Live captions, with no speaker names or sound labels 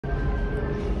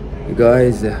You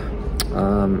guys,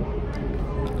 um,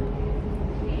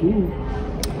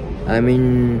 I'm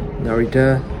in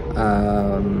Narita,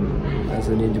 as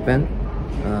in Japan,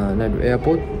 at the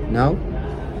airport now.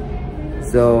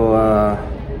 So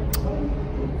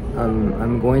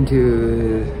I'm going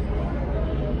to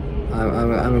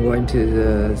I'm going to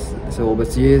the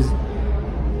overseas.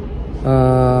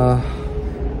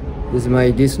 This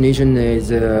my destination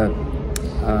is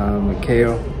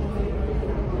Cairo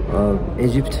of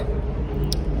Egypt.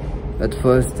 At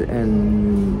first,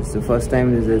 and the first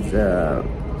time is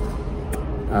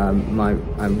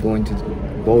I'm going to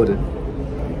board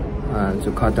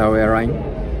to Qatar airline.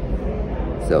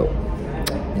 So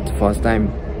it's the first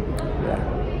time. Yeah.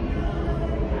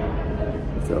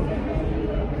 So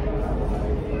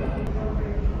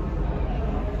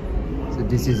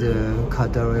this is a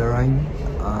Qatar airline,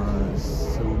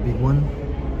 so big one.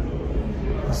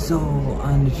 So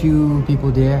and a few people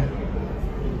there.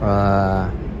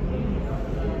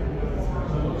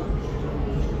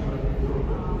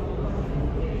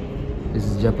 This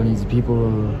is Japanese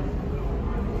people.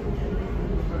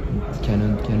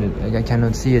 I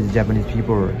cannot see the Japanese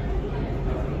people.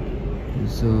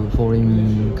 So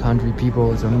foreign country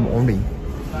people, some only.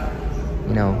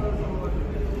 You know,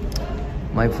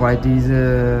 my flight is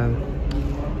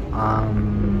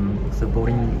so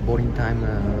boarding time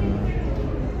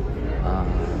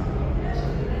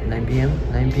 9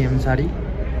 p.m. Saudi.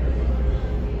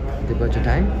 Departure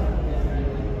time.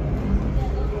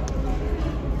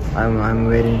 I'm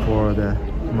waiting for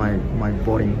my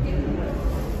boarding.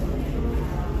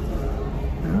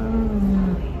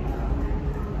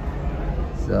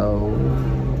 So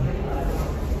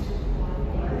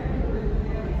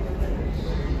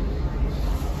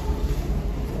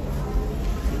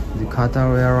the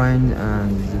Qatar airline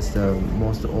and just the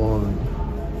most all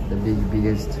the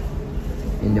biggest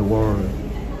in the world.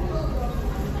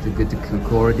 The good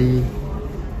quality,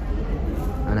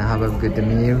 and I have a good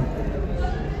meal.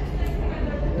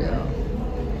 Yeah,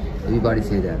 everybody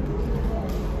say that.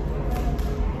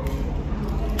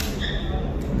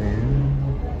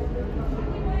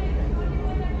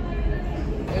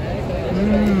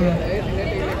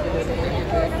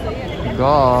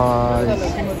 Guys,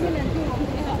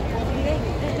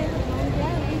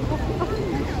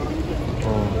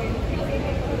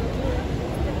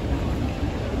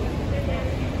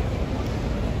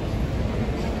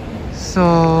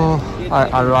 so I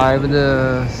arrived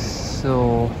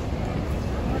so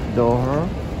Doha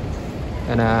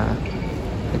and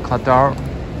Qatar.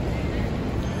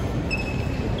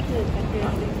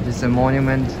 This is a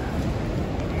monument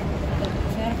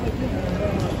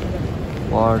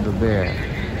for the bear.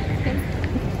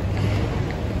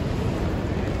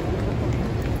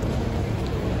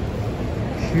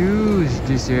 Huge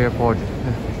this airport.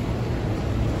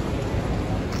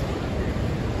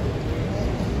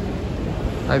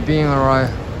 I've been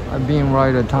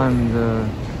right at time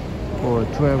for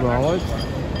 12 hours.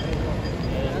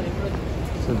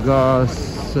 So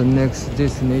guys, the next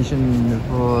destination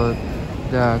for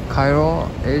the Cairo,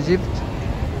 Egypt.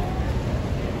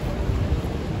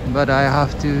 But I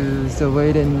have to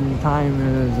wait in time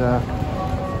is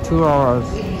 2 hours.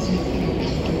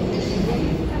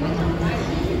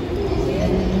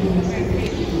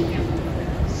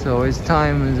 So it's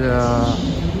time is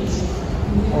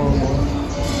almost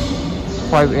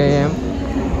 5 a.m.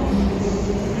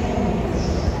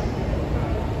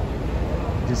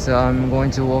 Just I'm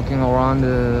going to walking around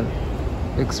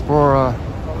explore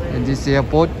this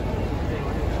airport,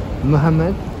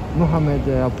 Mohammed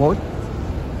Airport.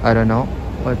 I don't know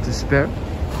what to spell.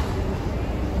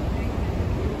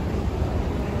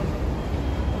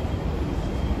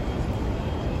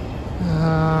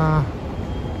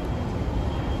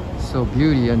 So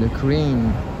beauty and the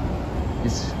green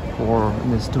is for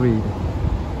the street.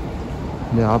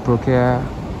 The upper care.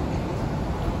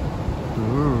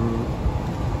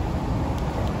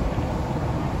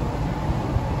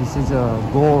 This is a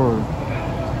gold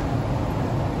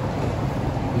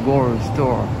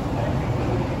store.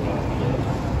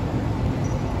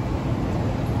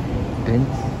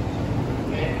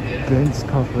 Benz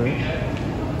cover.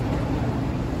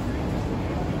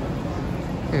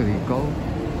 Here we go.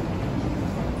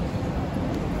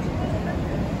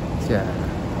 Yeah.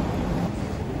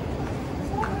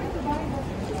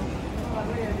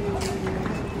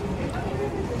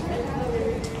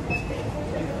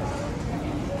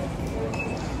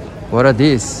 What are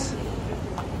these?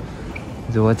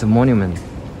 What's a monument?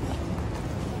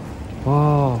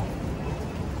 Wow.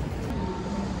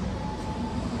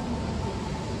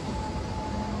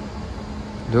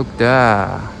 Look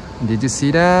there. Did you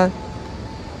see that?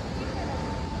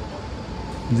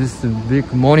 This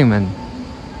big monument.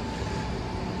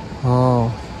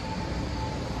 Oh,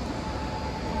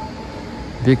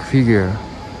 big figure.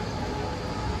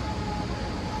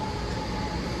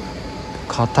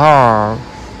 Qatar.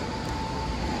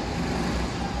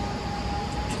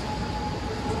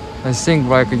 I think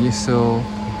like you so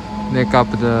make up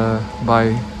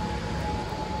by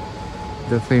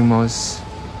the famous.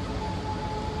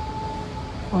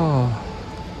 Oh.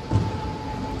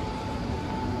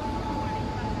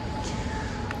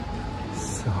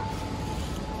 So.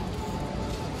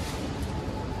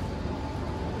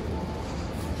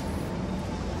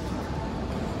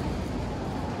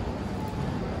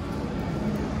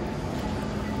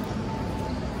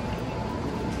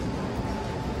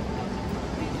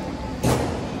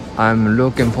 I'm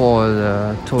looking for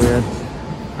the toilet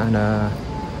and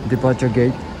departure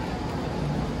gate.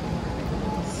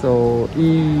 So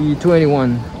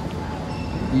E21,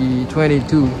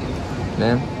 E22,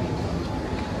 man.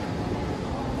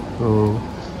 Oh,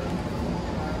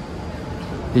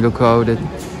 little crowded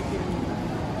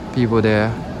people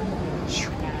there.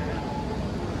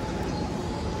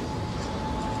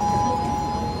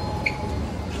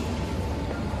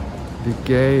 Big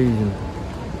gate.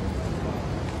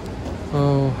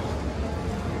 Oh,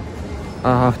 I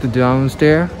have to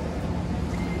downstairs.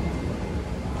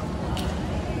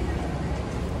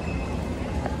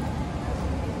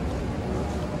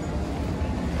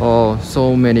 Oh,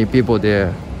 so many people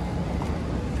there.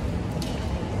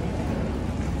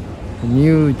 A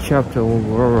new chapter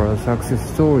of our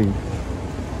success story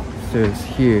says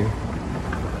here.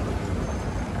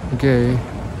 Okay.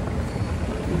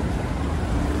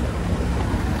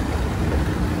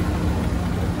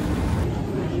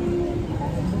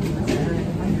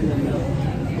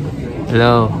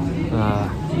 Hello.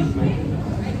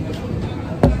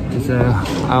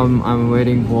 I'm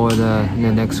waiting for the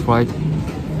next flight.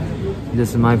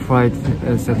 This is my flight.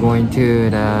 It's going to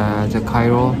the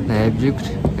Cairo, the Egypt,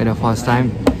 for the first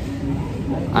time.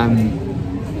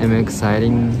 I'm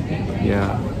exciting.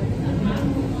 Yeah.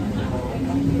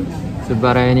 So,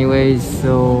 but anyways,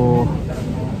 so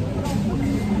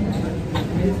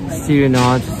still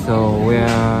not. So where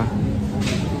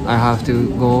I have to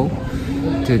go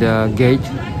to the gate.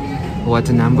 What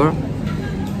number?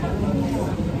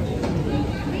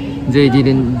 They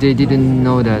didn't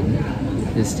know that.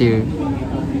 It's still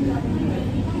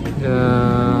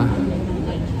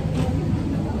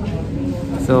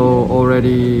so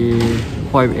already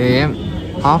 5 a.m.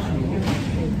 half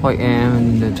 5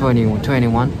 a.m. and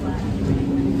 21.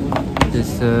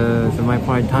 This so my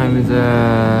flight time is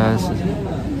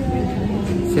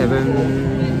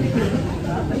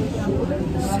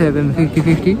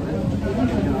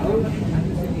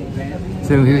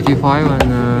 7:55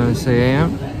 on 6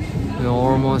 a.m.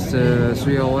 Almost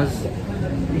 3 hours.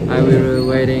 I will be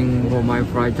waiting for my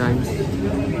flight times.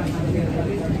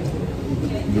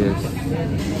 Yes.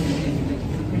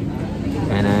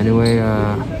 And anyway,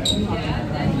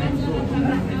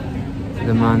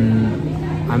 the man,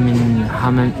 I'm in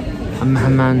Hamman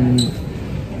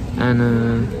and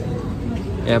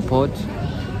airport.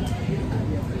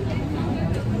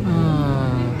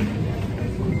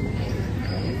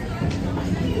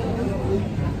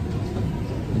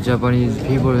 Japanese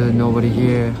people, nobody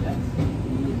here.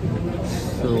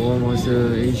 So almost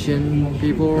Asian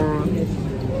people.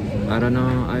 I don't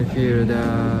know. I feel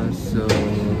that so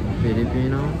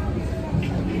Filipino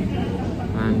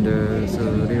and so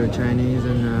little Chinese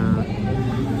and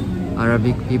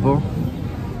Arabic people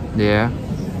there.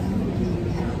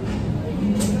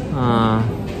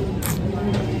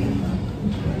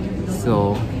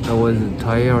 So that was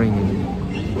tiring.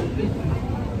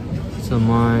 So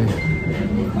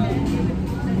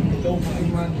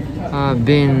I've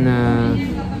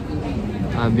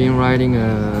been riding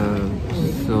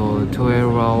so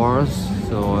 12 hours,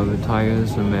 so I'm tired,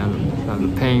 so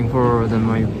I'm paying for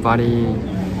my body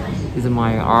is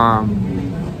my arm.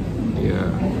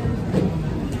 Yeah,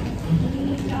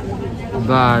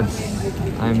 but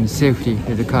I'm safety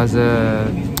because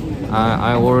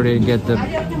I already get the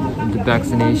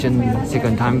vaccination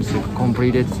second time, so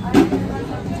completed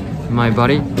my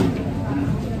body.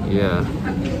 Yeah,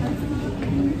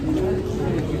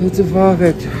 it's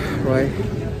perfect, right?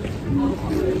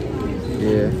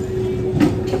 Yeah.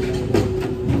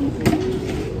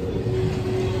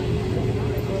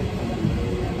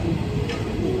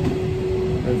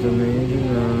 That's amazing.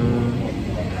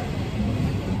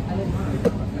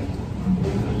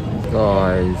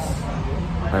 Guys,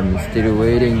 I'm still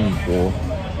waiting for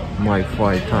my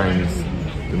flight times,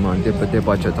 my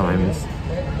departure times.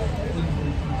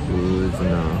 Who's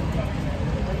now?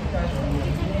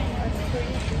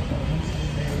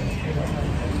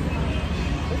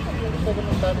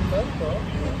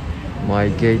 My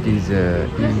gate is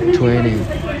E20.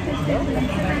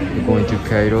 We're going to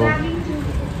Cairo.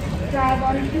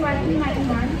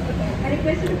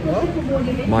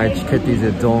 My ticket is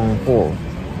zone 4.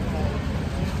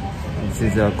 This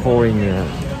is calling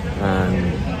and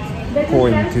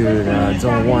calling to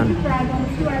zone 1.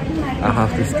 I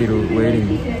have to still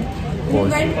waiting for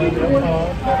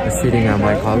sitting on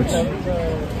my couch.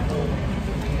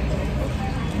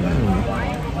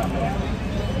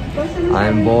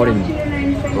 I'm boarding,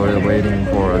 waiting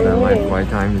for my flight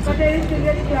times.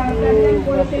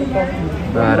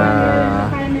 But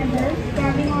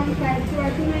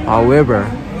however,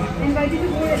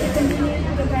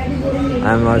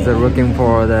 I'm also looking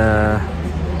for the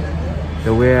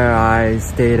where I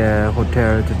stayed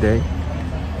hotel today.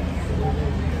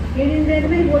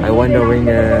 I wondering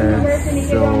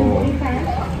so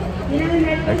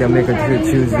I can make a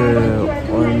choose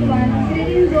on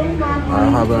I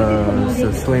have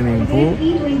a swimming pool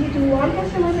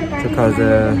because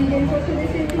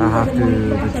I have to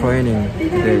the training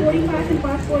today,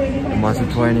 muscle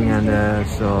training, and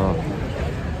so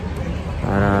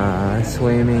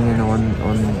swimming on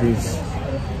beach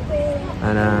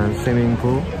and swimming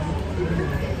pool.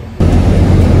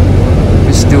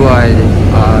 Which do I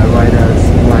ride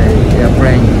my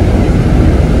airplane?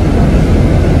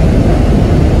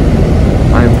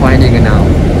 I'm finding it now.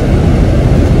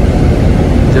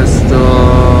 Just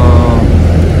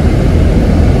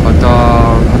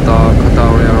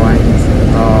Qatar Airlines.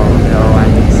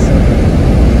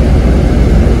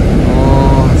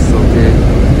 Oh, so big,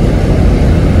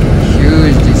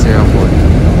 huge this airport.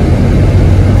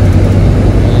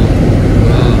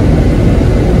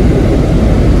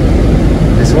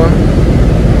 This one?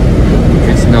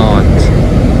 It's not.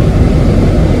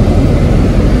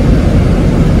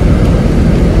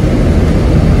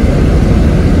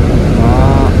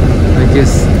 I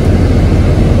guess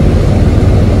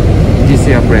this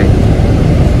airplane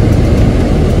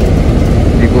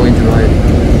we're going to ride.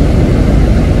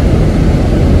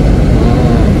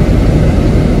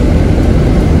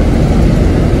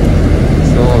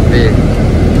 So big.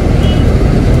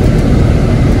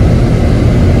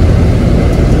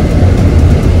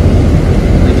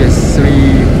 I guess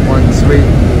 313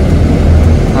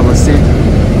 have a seat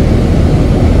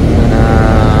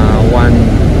and one.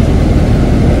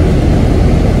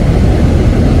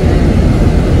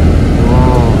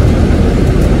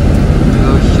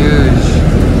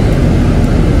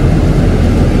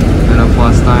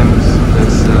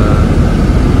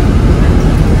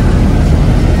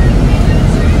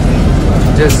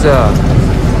 Just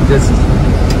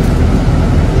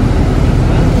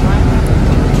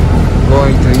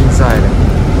going to inside.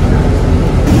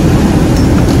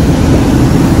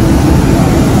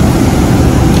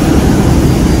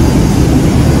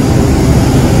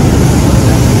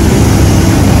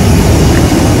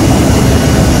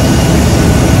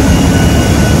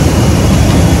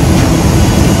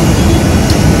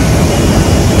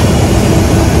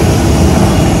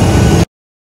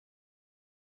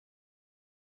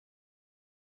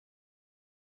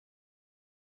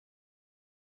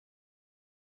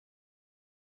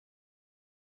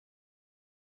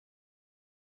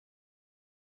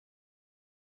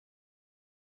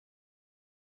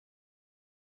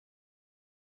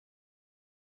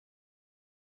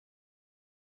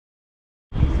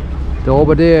 So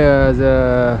over there,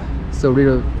 the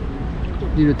little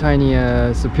tiny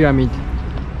pyramid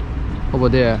over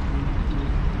there.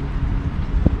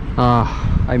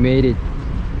 I made it.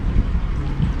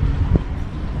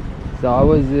 So I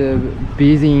was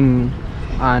busy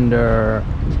under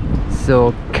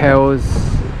so chaos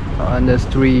on the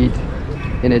street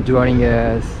and running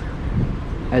a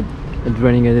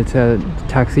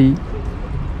taxi.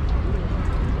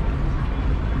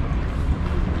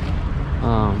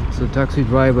 So taxi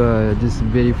driver just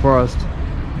very fast,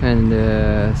 and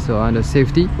so under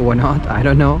safety or not, I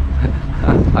don't know.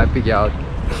 I figure out.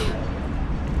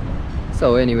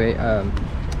 So anyway,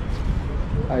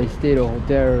 I stayed at a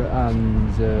hotel,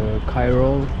 the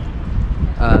Cairo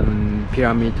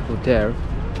Pyramid Hotel.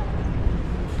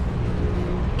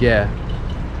 Yeah.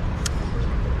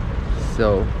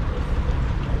 So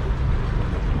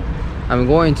I'm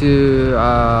going to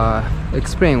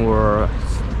explain or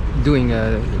doing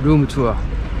a room tour.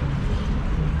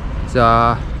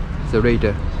 The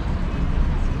later.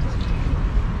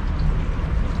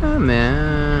 Oh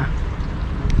man.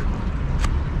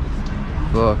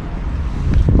 Well,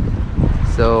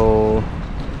 so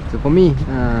for me,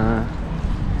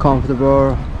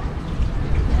 comfortable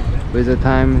with the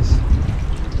times.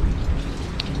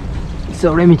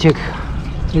 So let me check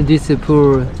this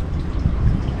pool.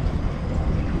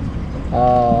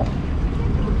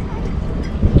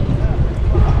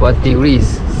 what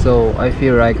degrees, so I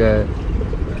feel like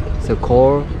it's a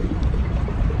cold,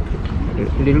 a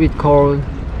little bit cold.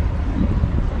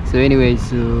 So anyway,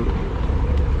 so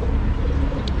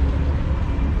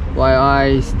why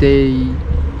I stay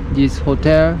this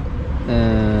hotel,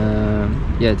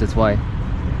 yeah, that's why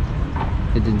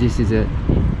this is a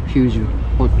huge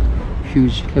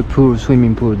pool,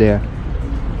 swimming pool there.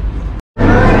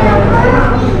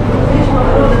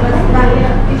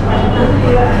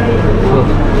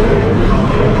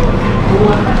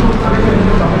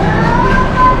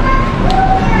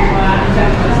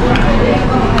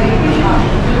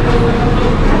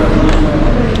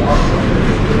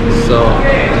 So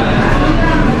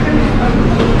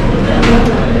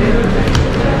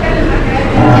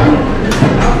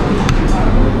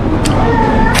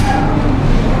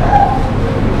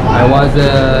I was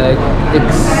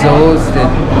exhausted,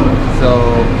 so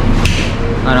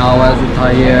and I was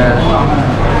tired.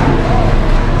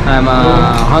 I'm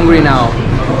hungry now.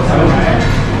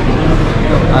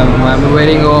 I'm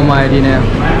waiting for my dinner.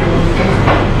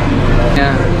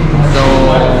 Yeah, so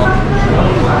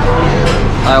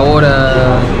I order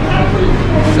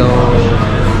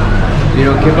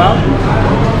little kebab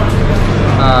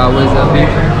with a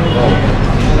beef.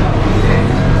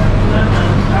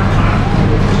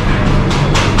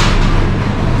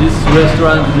 This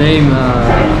restaurant name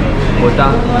Kota.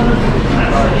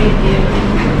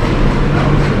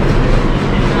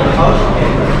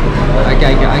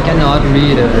 I cannot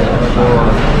read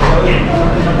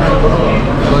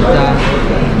for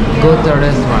Kota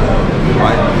restaurant,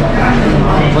 right?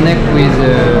 Connect with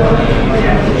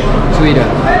Twitter,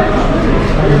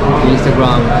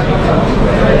 Instagram,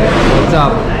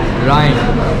 WhatsApp, Line.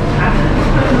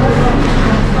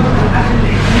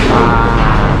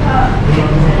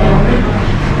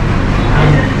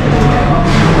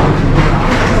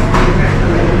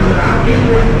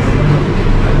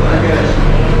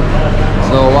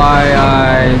 So why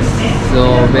I so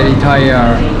very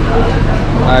tired?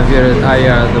 I feel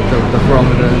tired from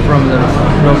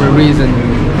the reason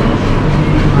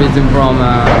from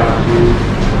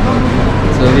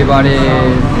so everybody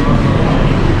is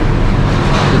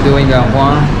doing a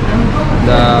one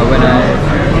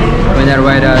when I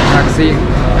ride a taxi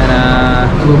and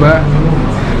Uber,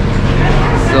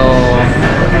 so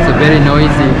it's very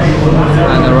noisy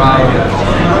and loud,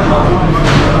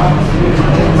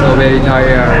 so very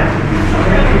tired,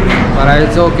 but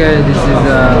it's okay. This is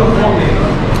a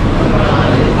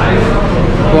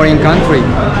foreign country.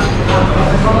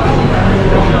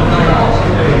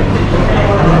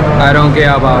 I don't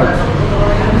care about,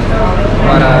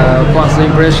 but first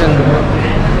impression,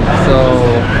 so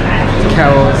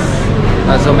chaos,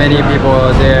 so many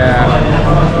people there,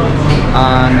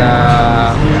 and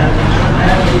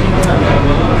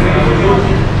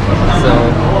so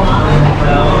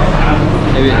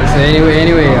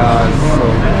anyway, so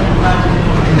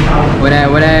when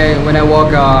I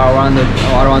walk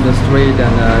around the street,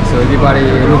 and so everybody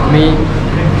look me,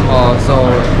 so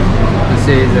this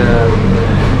is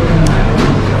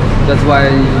that's why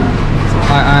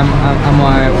I'm a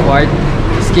white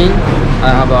skin. I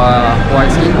have a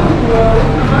white skin.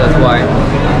 That's why.